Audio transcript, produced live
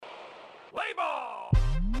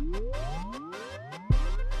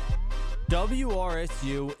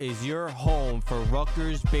WRSU is your home for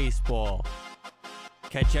Rutgers baseball.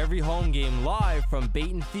 Catch every home game live from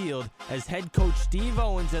Baton Field as head coach Steve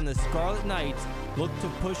Owens and the Scarlet Knights look to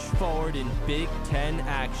push forward in Big Ten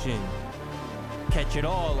action. Catch it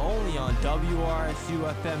all only on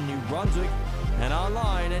WRSU FM New Brunswick and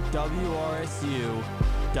online at WRSU.org.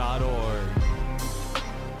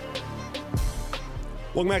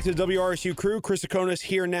 Welcome back to the WRSU crew. Chris Tsakonas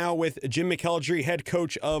here now with Jim McElderry, head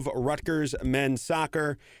coach of Rutgers men's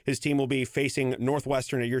soccer. His team will be facing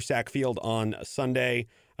Northwestern at Yersack Field on Sunday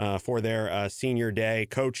for their senior day.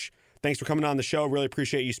 Coach, thanks for coming on the show. Really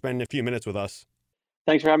appreciate you spending a few minutes with us.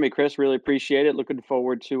 Thanks for having me, Chris. Really appreciate it. Looking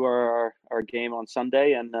forward to our game on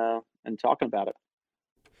Sunday and talking about it.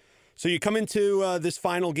 So you come into this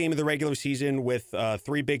final game of the regular season with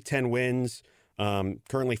 3 Big Ten wins.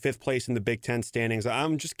 Currently 5th place in the Big Ten standings.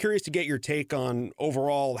 I'm just curious to get your take on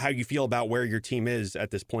overall how you feel about where your team is at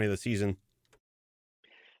this point of the season.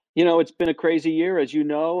 You know, it's been a crazy year, as you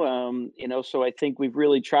know. So I think we've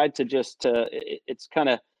really tried to just it's kind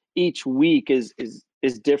of each week is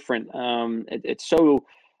different. It's so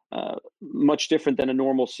much different than a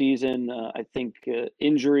normal season. I think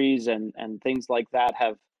injuries and things like that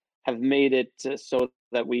have made it so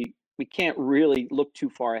that we can't really look too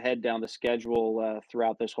far ahead down the schedule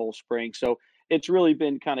throughout this whole spring. So it's really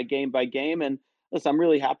been kind of game by game. And listen, I'm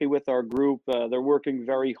really happy with our group. They're working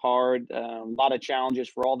very hard. A lot of challenges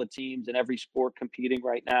for all the teams in every sport competing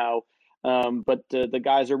right now. But the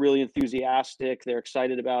guys are really enthusiastic. They're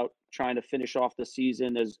excited about trying to finish off the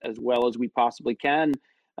season as well as we possibly can.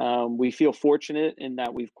 We feel fortunate in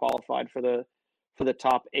that we've qualified for the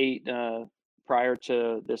top 8 prior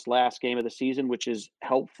to this last game of the season, which is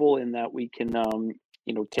helpful in that we can,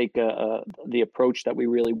 take the approach that we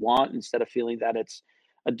really want instead of feeling that it's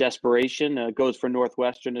a desperation. It goes for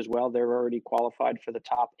Northwestern as well. They're already qualified for the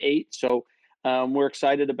top 8. So we're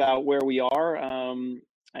excited about where we are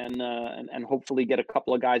and hopefully get a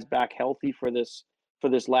couple of guys back healthy for this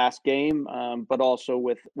last game, but also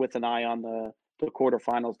with an eye on the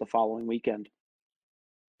quarterfinals the following weekend.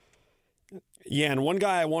 Yeah, and one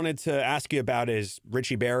guy I wanted to ask you about is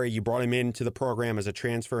Richie Berry. You brought him into the program as a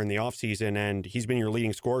transfer in the offseason, and he's been your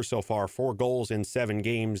leading scorer so far, 4 goals in 7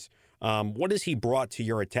 games. What has he brought to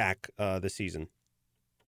your attack this season?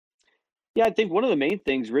 Yeah, I think one of the main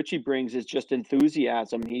things Richie brings is just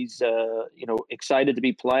enthusiasm. He's, excited to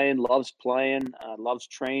be playing, loves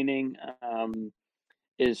training,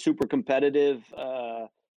 is super competitive,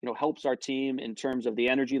 helps our team in terms of the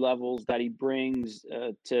energy levels that he brings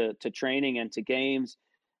to training and to games.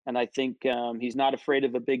 And I think he's not afraid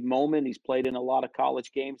of a big moment. He's played in a lot of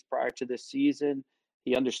college games prior to this season.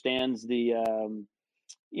 He understands the,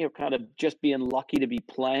 kind of just being lucky to be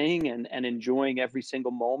playing and enjoying every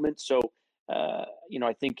single moment. So,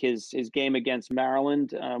 I think his game against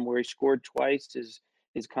Maryland, where he scored twice, is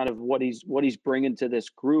kind of what he's bringing to this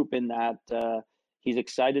group in that he's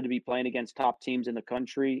excited to be playing against top teams in the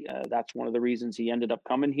country. That's one of the reasons he ended up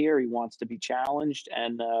coming here. He wants to be challenged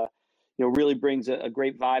and, really brings a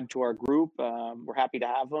great vibe to our group. We're happy to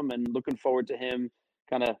have him and looking forward to him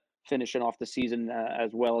kind of finishing off the season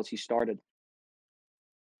as well as he started.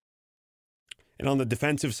 And on the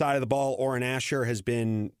defensive side of the ball, Orrin Asher has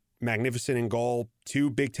been magnificent in goal,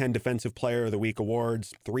 2 Big Ten Defensive Player of the Week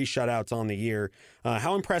awards, 3 shutouts on the year.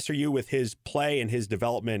 How impressed are you with his play and his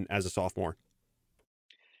development as a sophomore?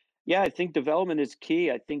 Yeah, I think development is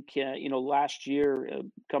key. I think last year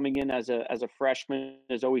coming in as a freshman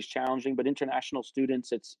is always challenging, but international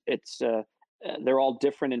students, it's they're all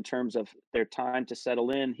different in terms of their time to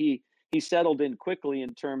settle in. He settled in quickly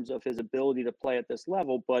in terms of his ability to play at this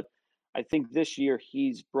level, but I think this year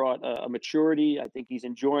he's brought a maturity. I think he's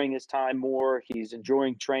enjoying his time more. He's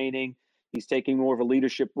enjoying training. He's taking more of a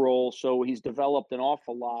leadership role. So he's developed an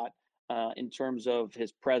awful lot in terms of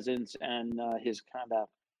his presence and his kind of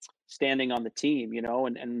standing on the team,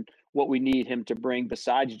 and what we need him to bring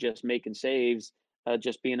besides just making saves,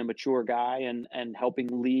 just being a mature guy and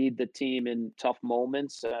helping lead the team in tough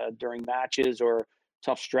moments during matches or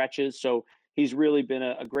tough stretches. So he's really been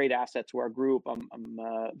a great asset to our group. I'm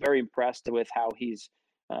very impressed with how he's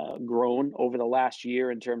grown over the last year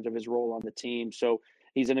in terms of his role on the team. So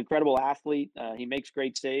he's an incredible athlete. He makes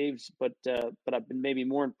great saves, but I've been maybe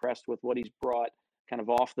more impressed with what he's brought kind of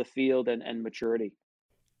off the field and maturity.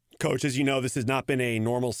 Coach, as you know, this has not been a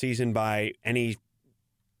normal season by any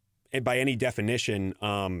definition.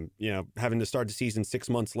 Having to start the season 6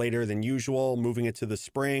 months later than usual, moving it to the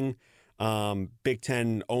spring, Big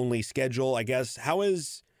Ten only schedule, I guess. How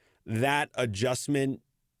has that adjustment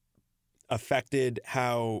affected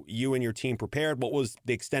how you and your team prepared? What was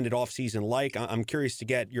the extended offseason like? I'm curious to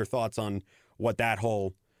get your thoughts on what that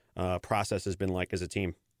whole process has been like as a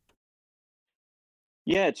team.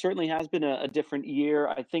 Yeah, it certainly has been a different year.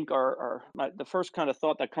 I think the first kind of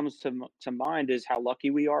thought that comes to mind is how lucky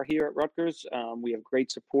we are here at Rutgers. We have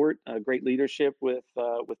great support, great leadership with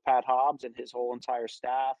Pat Hobbs and his whole entire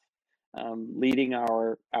staff, leading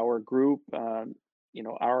our group.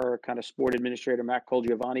 Our kind of sport administrator Matt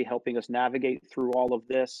Colgiovanni helping us navigate through all of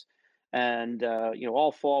this. And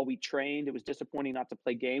all fall we trained. It was disappointing not to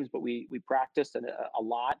play games, but we practiced a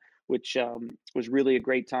lot, which was really a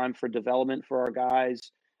great time for development for our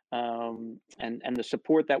guys. And the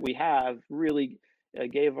support that we have really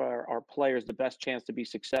gave our players the best chance to be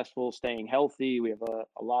successful, staying healthy. We have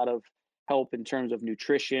a lot of help in terms of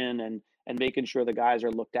nutrition and making sure the guys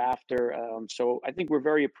are looked after. So I think we're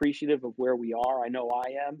very appreciative of where we are. I know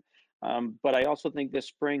I am. But I also think this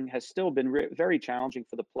spring has still been very challenging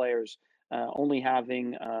for the players. Only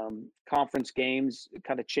having conference games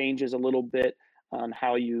kind of changes a little bit on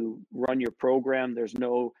how you run your program. There's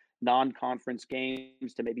no non-conference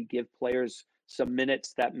games to maybe give players some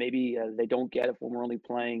minutes that maybe they don't get if we're only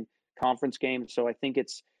playing conference games. So I think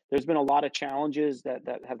there's been a lot of challenges that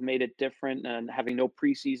have made it different, and having no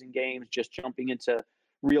preseason games, just jumping into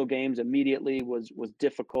real games immediately was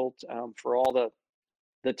difficult for all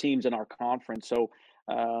the teams in our conference. So,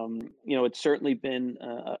 it's certainly been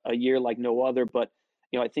a year like no other, but,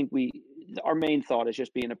 I think our main thought is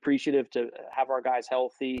just being appreciative to have our guys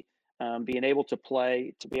healthy, being able to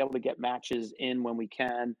play, to be able to get matches in when we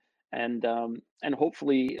can. And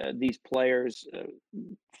hopefully these players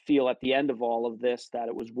feel at the end of all of this that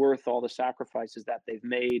it was worth all the sacrifices that they've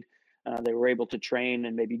made. They were able to train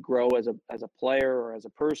and maybe grow as a player or as a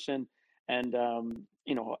person. And,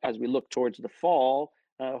 as we look towards the fall,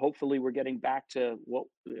 hopefully we're getting back to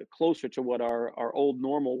closer to what our old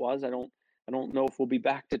normal was. I don't know if we'll be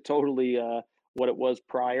back to totally what it was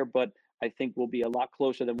prior, but I think we'll be a lot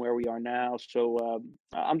closer than where we are now. So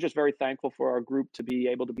I'm just very thankful for our group to be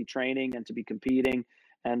able to be training and to be competing,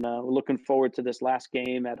 and we're looking forward to this last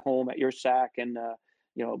game at home at your SAC, and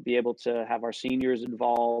be able to have our seniors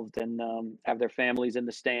involved and have their families in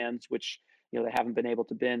the stands, which they haven't been able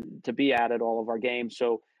to be at all of our games.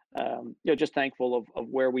 So just thankful of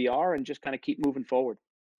where we are and just kind of keep moving forward.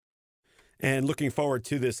 And looking forward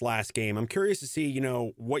to this last game, I'm curious to see,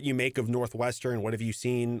 what you make of Northwestern. What have you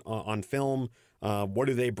seen on film? What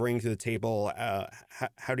do they bring to the table?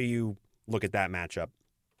 How do you look at that matchup?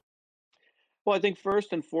 Well, I think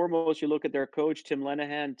first and foremost, you look at their coach, Tim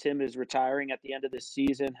Lenahan. Tim is retiring at the end of this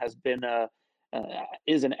season,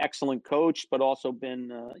 is an excellent coach, but also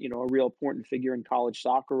been, a real important figure in college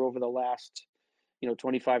soccer over the last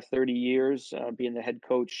 25, 30 years, being the head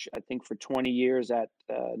coach, I think, for 20 years at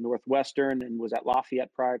Northwestern, and was at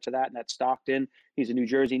Lafayette prior to that, and at Stockton. He's a New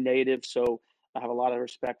Jersey native, so I have a lot of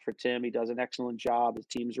respect for Tim. He does an excellent job. His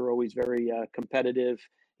teams are always very competitive.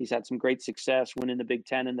 He's had some great success winning the Big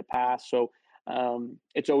Ten in the past. So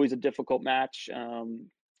it's always a difficult match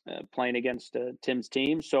playing against Tim's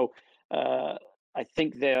team. So I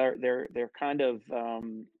think they're kind of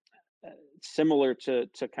similar to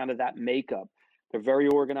kind of that makeup. They're very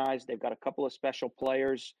organized. They've got a couple of special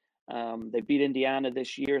players. They beat Indiana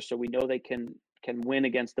this year, so we know they can win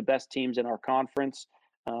against the best teams in our conference.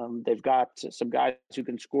 They've got some guys who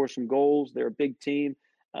can score some goals. They're a big team.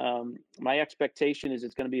 My expectation is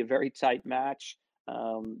it's going to be a very tight match.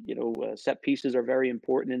 Set pieces are very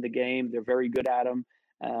important in the game. They're very good at them.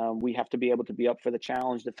 We have to be able to be up for the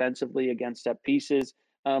challenge defensively against set pieces,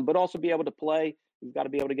 but also be able to play. We've got to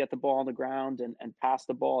be able to get the ball on the ground and pass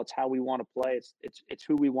the ball. It's how we want to play. It's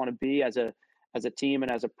who we want to be as a team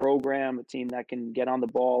and as a program, a team that can get on the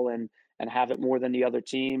ball and have it more than the other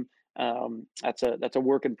team. That's a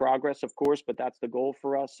work in progress, of course, but that's the goal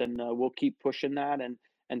for us, and we'll keep pushing that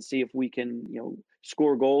and see if we can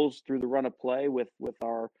score goals through the run of play with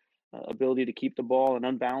our ability to keep the ball and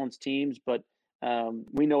unbalanced teams. But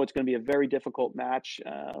we know it's going to be a very difficult match,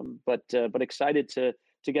 but excited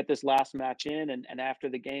to get this last match in, and after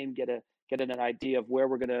the game get an idea of who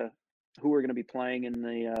we're going to be playing in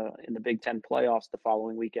the Big Ten playoffs the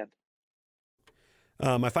following weekend.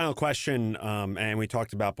 My final question, and we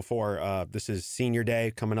talked about before, this is senior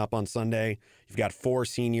day coming up on Sunday. You've got 4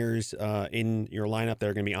 seniors in your lineup that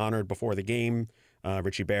are going to be honored before the game.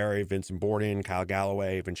 Richie Berry, Vincent Borden, Kyle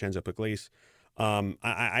Galloway, Vincenzo Pugliese.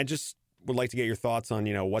 I just would like to get your thoughts on,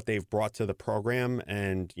 what they've brought to the program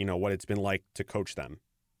and, what it's been like to coach them.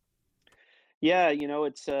 Yeah,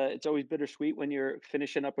 it's always bittersweet when you're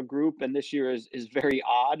finishing up a group, and this year is very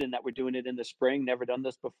odd in that we're doing it in the spring. Never done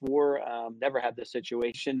this before. Never had this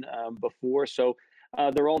situation before. So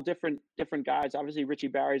they're all different guys. Obviously, Richie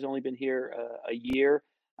Barry's only been here a year,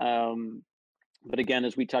 um, but again,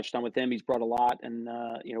 as we touched on with him, he's brought a lot, and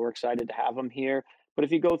we're excited to have him here. But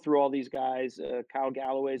if you go through all these guys, Kyle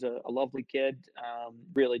Galloway's a lovely kid,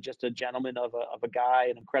 really just a gentleman of a guy,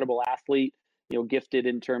 an incredible athlete. Gifted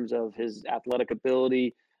in terms of his athletic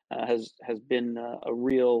ability, has been a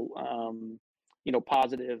real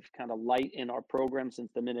positive kind of light in our program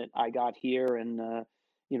since the minute I got here, and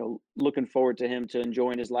looking forward to him to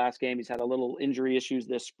enjoying his last game. He's had a little injury issues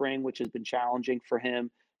this spring, which has been challenging for him,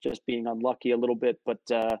 just being unlucky a little bit. But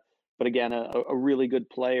again, a really good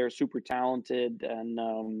player, super talented, and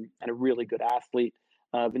a really good athlete.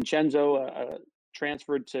 Vincenzo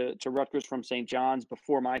transferred to Rutgers from St. John's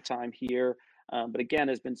before my time here, but again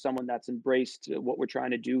has been someone that's embraced what we're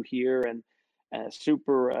trying to do here, and a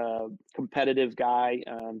super competitive guy.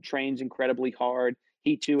 Trains incredibly hard.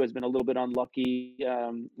 He too has been a little bit unlucky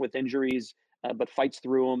with injuries, but fights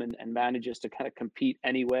through them and manages to kind of compete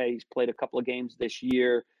anyway. He's played a couple of games this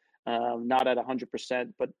year, not at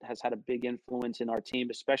 100%, but has had a big influence in our team,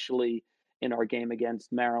 especially in our game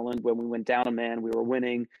against Maryland when we went down a man. We were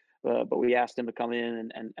winning, but we asked him to come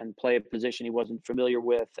in and play a position he wasn't familiar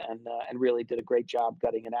with, and really did a great job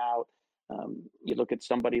gutting it out. You look at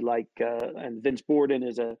somebody like and Vince Borden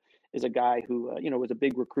is a guy who was a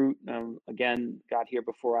big recruit. Again, got here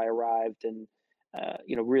before I arrived, and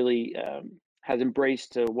really has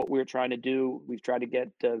embraced what we're trying to do. We've tried to get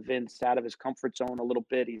Vince out of his comfort zone a little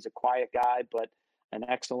bit. He's a quiet guy, but an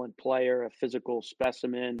excellent player, a physical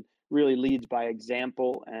specimen. Really leads by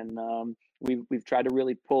example, and we've tried to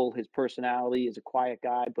really pull his personality. He's a quiet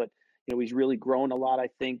guy, but he's really grown a lot, I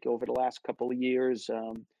think, over the last couple of years.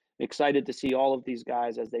 Excited to see all of these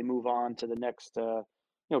guys as they move on to the next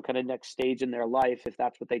kind of next stage in their life, if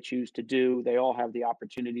that's what they choose to do. They all have the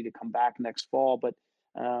opportunity to come back next fall, but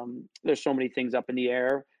there's so many things up in the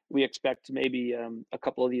air. We expect maybe a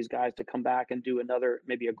couple of these guys to come back and do another,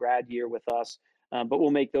 maybe a grad year with us, but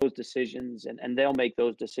we'll make those decisions, and they'll make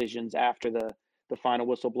those decisions after the final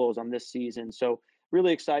whistle blows on this season. So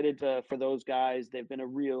really excited for those guys. They've been a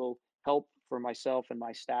real help for myself and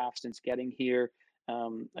my staff since getting here.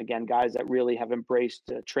 Again, guys that really have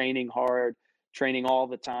embraced training hard, training all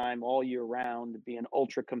the time, all year round, being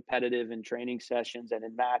ultra competitive in training sessions and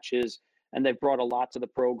in matches. And they've brought a lot to the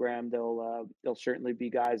program. They'll certainly be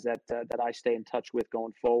guys that I stay in touch with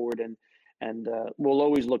going forward, and we'll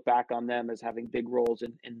always look back on them as having big roles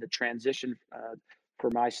in the transition for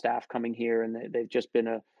my staff coming here. And they've just been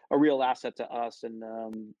a real asset to us, and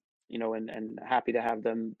and happy to have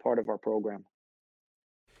them part of our program.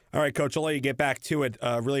 All right, Coach, I'll let you get back to it.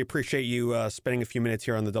 Really appreciate you spending a few minutes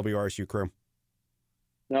here on the WRSU crew.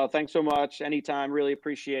 No, thanks so much. Anytime. Really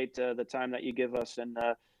appreciate the time that you give us, and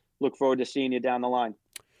look forward to seeing you down the line.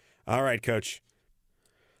 All right, Coach.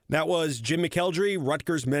 That was Jim McElderry,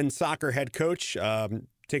 Rutgers men's soccer head coach,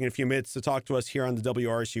 taking a few minutes to talk to us here on the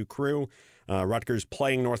WRSU crew. Rutgers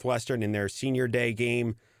playing Northwestern in their senior day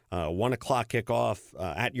game, 1 o'clock kickoff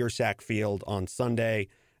at Yersack Field on Sunday.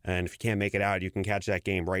 And if you can't make it out, you can catch that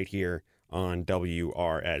game right here on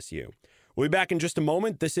WRSU. We'll be back in just a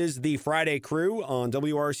moment. This is the Friday Crew on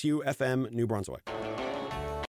WRSU FM New Brunswick.